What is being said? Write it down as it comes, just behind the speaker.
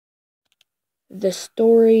The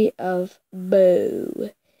story of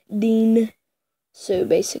Beau. Dean. So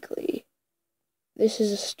basically, this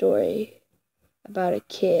is a story about a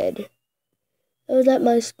kid that was at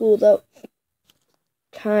my school, though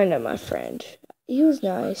kind of my friend. He was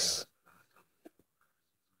nice,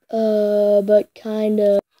 but kind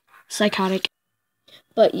of psychotic.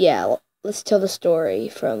 But yeah, let's tell the story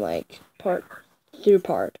from part through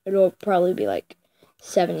part. It'll probably be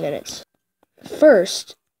 7 minutes.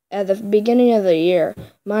 First, at the beginning of the year,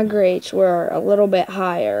 my grades were a little bit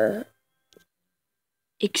higher,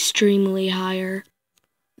 extremely higher,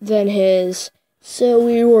 than his. So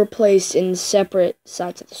we were placed in separate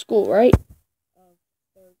sides of the school, right?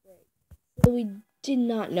 So we did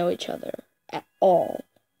not know each other at all.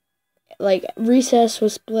 Recess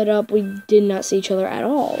was split up. We did not see each other at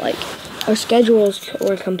all. Our schedules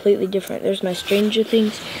were completely different. There's my Stranger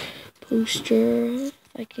Things poster, if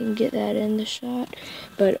I can get that in the shot.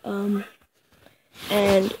 But,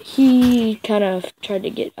 and he kind of tried to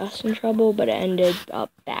get us in trouble, but it ended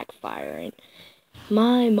up backfiring.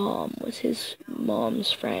 My mom was his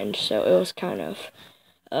mom's friend, so it was kind of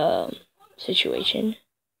a situation.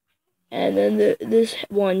 And then this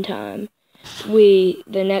one time, the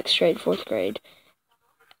next grade, 4th grade,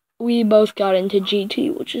 we both got into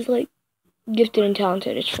GT, which is gifted and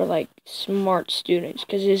talented. It's for smart students,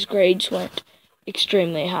 because his grades went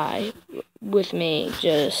extremely high, with me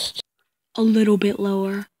just a little bit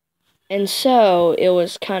lower. And so it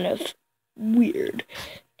was kind of weird.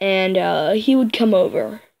 And he would come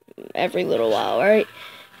over every little while, right?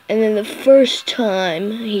 And then the first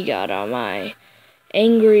time he got on my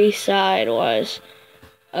angry side was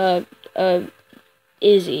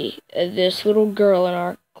Izzy, this little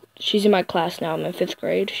girl she's in my class now. I'm in 5th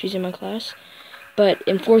grade. She's in my class. But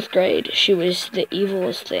in 4th grade, she was the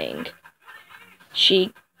evilest thing.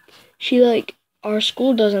 She our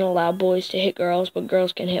school doesn't allow boys to hit girls, but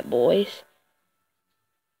girls can hit boys.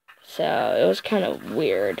 So it was kind of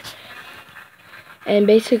weird. And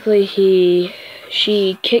basically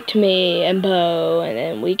she kicked me and Beau, and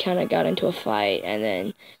then we kind of got into a fight, and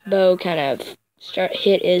then Beau kind of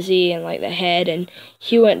hit Izzy in the head, and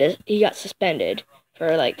he got suspended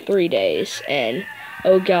for 3 days, and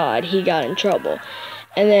oh god, he got in trouble.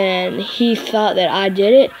 And then he thought that I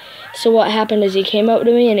did it, so what happened is he came up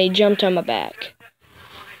to me and he jumped on my back.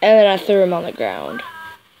 And then I threw him on the ground.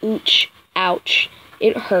 Ouch, ouch,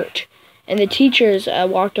 it hurt. And the teachers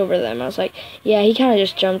walked over to them. I was like, yeah, he kind of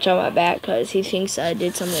just jumped on my back because he thinks I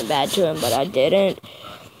did something bad to him, but I didn't.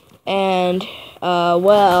 And,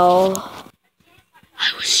 well,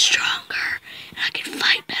 I was stronger, and I could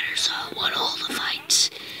fight better, so I won all the fights.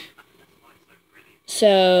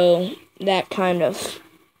 So that kind of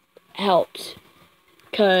helped,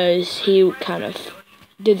 because he kind of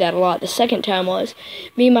did that a lot. The second time was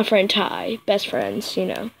me and my friend Ty, best friends,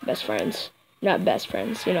 best friends. Not best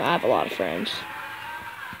friends, I have a lot of friends.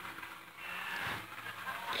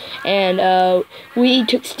 And we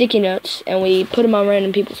took sticky notes and we put them on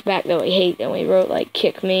random people's back that we hate, and we wrote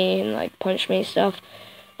kick me and punch me stuff,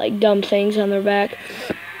 dumb things on their back.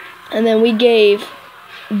 And then we gave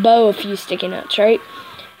Beau a few sticky notes, right?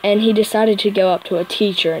 And he decided to go up to a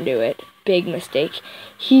teacher and do it. Big mistake.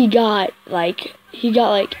 He got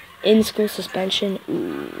in-school suspension.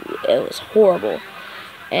 Ooh, it was horrible.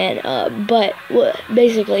 And but what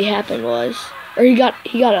basically happened was, or he got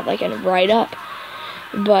it a write-up,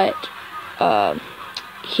 but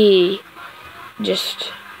he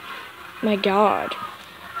just, my god,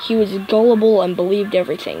 he was gullible and believed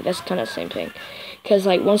everything. That's kind of the same thing, because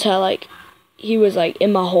once he was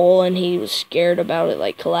in my hole and he was scared about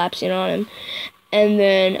it collapsing on him. And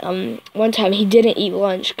then one time he didn't eat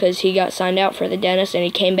lunch because he got signed out for the dentist, and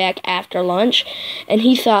he came back after lunch, and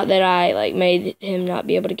he thought that I made him not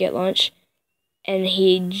be able to get lunch, and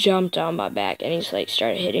he jumped on my back and he just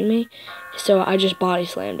started hitting me. So I just body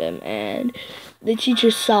slammed him, and the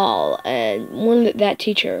teacher saw, and that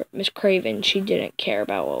teacher, Miss Craven, she didn't care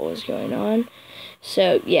about what was going on.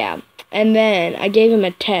 So yeah, and then I gave him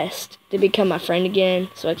a test to become my friend again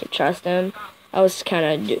so I could trust him. I was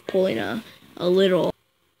kind of pulling a little.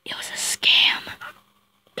 It was a scam,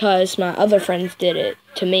 because my other friends did it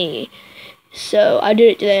to me. So I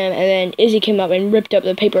did it to them, and then Izzy came up and ripped up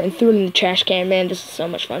the paper and threw it in the trash can. Man, this is so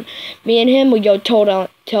much fun. Me and him would go tell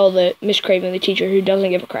the Miss Craven, the teacher, who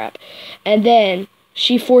doesn't give a crap. And then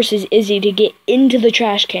she forces Izzy to get into the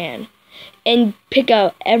trash can and pick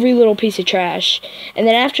up every little piece of trash. And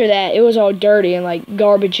then after that, it was all dirty and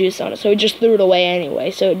garbage juice on it, so he just threw it away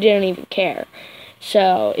anyway, so it didn't even care.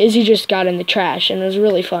 So Izzy just got in the trash, and it was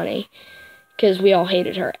really funny, because we all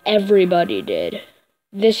hated her. Everybody did.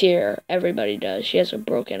 This year, everybody does. She has a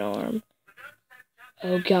broken arm.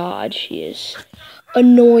 Oh God, she is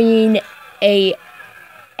annoying AF.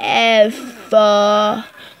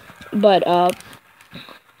 But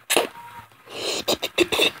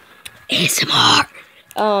ASMR.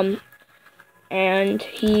 And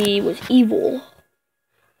he was evil.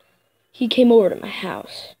 He came over to my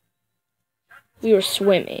house. We were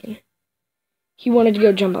swimming. He wanted to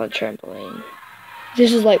go jump on the trampoline.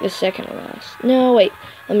 This is like the second to last. No, wait.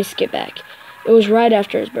 Let me skip back. It was right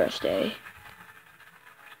after his birthday.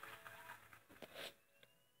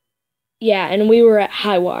 Yeah, and we were at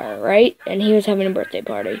High Wire, right? And he was having a birthday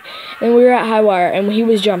party. And we were at High Wire, and he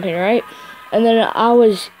was jumping, right? And then I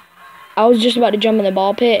was just about to jump in the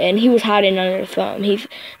ball pit, and he was hiding under the foam. He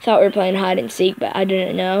thought we were playing hide and seek, but I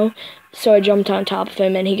didn't know. So I jumped on top of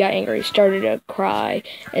him, and he got angry. He started to cry,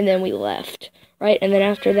 and then we left, right? And then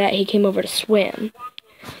after that, he came over to swim.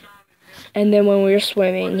 And then when we were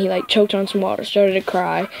swimming, he, like, choked on some water, started to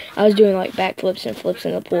cry. I was doing, like, backflips and flips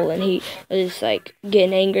in the pool, and he was, like,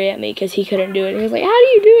 getting angry at me because he couldn't do it. And he was like, how do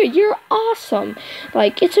you do it? You're awesome.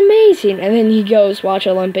 Like, it's amazing. And then he goes watch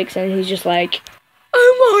Olympics, and he's just like,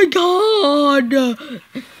 oh, my God.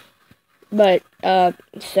 But,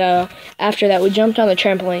 so, after that, we jumped on the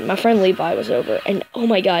trampoline. My friend Levi was over, and, oh,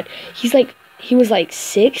 my God, he was, like,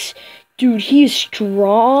 6. Dude, he's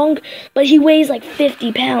strong, but he weighs like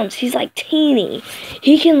 50 pounds. He's like teeny.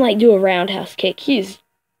 He can like do a roundhouse kick. He's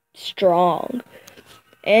strong.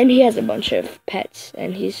 And he has a bunch of pets,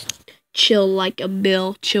 and he's chill like a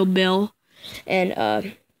Bill, chill Bill. And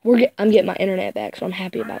I'm getting my internet back, so I'm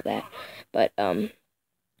happy about that. But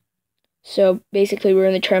so basically we're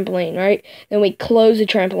in the trampoline, right? Then we closed the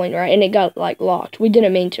trampoline, right? And it got like locked. We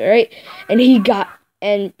didn't mean to, right?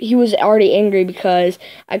 And he was already angry because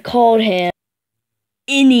I called him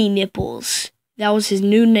Any Nipples. That was his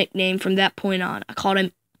new nickname from that point on. I called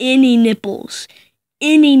him Any Nipples.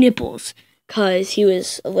 Any Nipples. Because he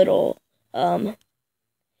was a little, I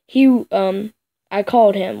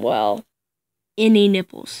called him, well, Any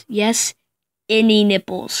Nipples. Yes, Any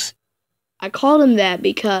Nipples. I called him that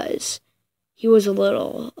because he was a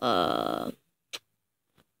little,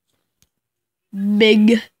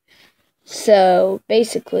 big. So,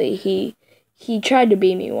 basically, he tried to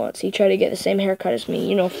be me once. He tried to get the same haircut as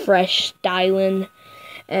me, fresh styling.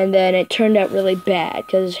 And then it turned out really bad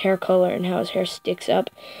because his hair color and how his hair sticks up.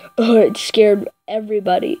 It scared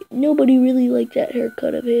everybody. Nobody really liked that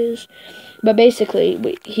haircut of his. But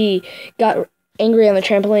basically, he got angry on the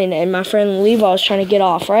trampoline, and my friend Levi was trying to get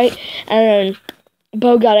off, right? And then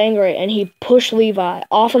Beau got angry, and he pushed Levi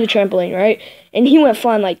off of the trampoline, right? And he went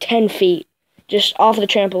flying like 10 feet. Just off of the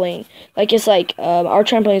trampoline. Like, it's like, our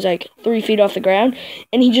trampoline's like 3 feet off the ground,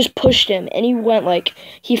 and he just pushed him, and he went like,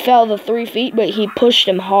 he fell the 3 feet, but he pushed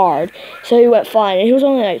him hard, so he went flying, and he was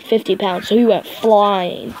only like 50 pounds, so he went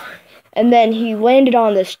flying, and then he landed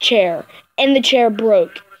on this chair, and the chair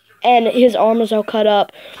broke, and his arm was all cut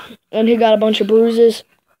up, and he got a bunch of bruises,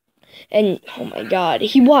 and, oh my God,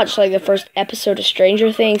 he watched, like, the first episode of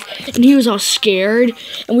Stranger Things, and he was all scared,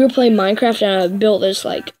 and we were playing Minecraft, and I built this,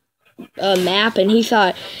 like, map, and he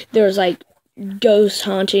thought there was like ghosts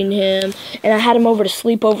haunting him, and I had him over to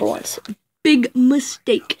sleep over once. Big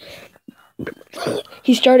mistake.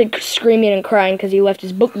 He started screaming and crying because he left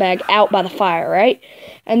his book bag out by the fire, right?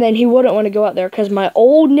 And then he wouldn't want to go out there because my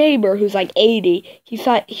old neighbor, who's like 80, he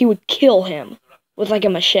thought he would kill him with like a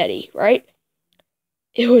machete, right?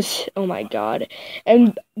 It was, oh my God.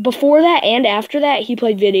 And before that and after that, he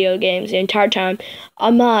played video games the entire time.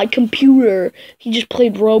 On my computer, he just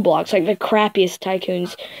played Roblox, like the crappiest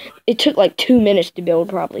tycoons. It took like 2 minutes to build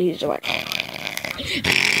properly. He's just like...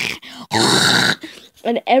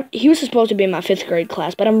 And he was supposed to be in my 5th grade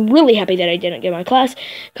class, but I'm really happy that I didn't get my class,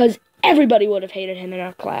 because everybody would have hated him in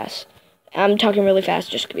our class. I'm talking really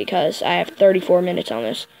fast just because I have 34 minutes on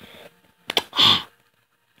this.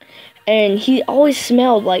 And he always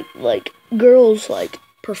smelled like girls' like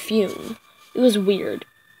perfume. It was weird.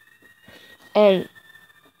 And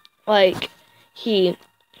like he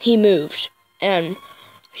moved, and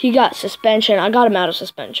he got suspension. I got him out of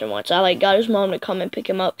suspension once. I like got his mom to come and pick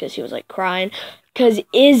him up because he was like crying. Because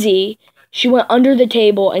Izzy, she went under the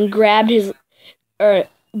table and grabbed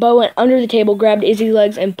Beau went under the table, grabbed Izzy's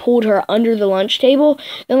legs, and pulled her under the lunch table.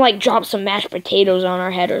 Then like dropped some mashed potatoes on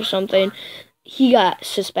her head or something. He got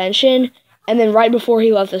suspension, and then right before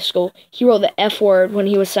he left the school, he wrote the F word when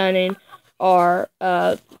he was signing our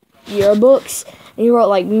yearbooks. And he wrote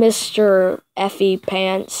like Mr. Effie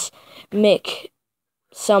Pants, Mick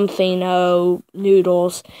something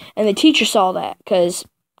noodles, and the teacher saw that because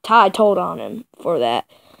Ty told on him for that.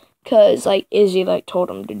 Because like Izzy like told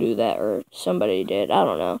him to do that, or somebody did, I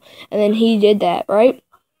don't know. And then he did that, right?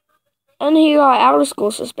 and he got out of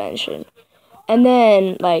school suspension. And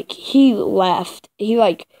then, like, he left. He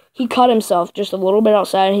cut himself just a little bit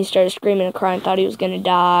outside, and he started screaming and crying, thought he was gonna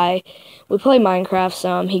die. We played Minecraft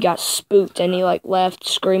some. He got spooked, and he, like, left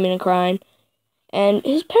screaming and crying. And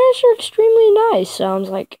his parents are extremely nice, so I was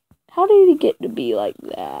like, how did he get to be like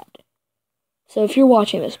that? So if you're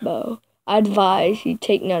watching this, Beau, I advise you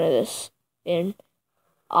take none of this in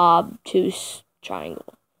obtuse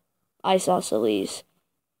triangle. Isosceles.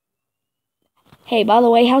 Hey, by the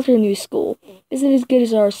way, how's your new school? Is it as good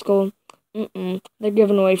as our school? They're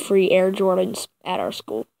giving away free Air Jordans at our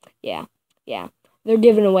school. Yeah. They're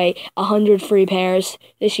giving away 100 free pairs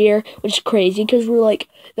this year, which is crazy because we're like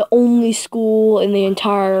the only school in the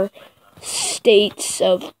entire states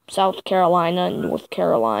of South Carolina and North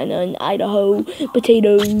Carolina and Idaho,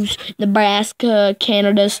 potatoes, Nebraska,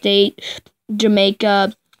 Canada State,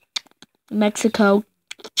 Jamaica, Mexico.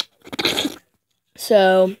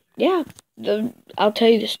 So, yeah, I'll tell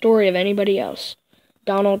you the story of anybody else.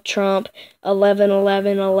 Donald Trump,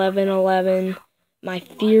 11/11/11/11, my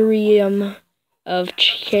theorem of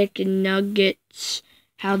chicken nuggets,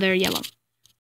 how they're yellow.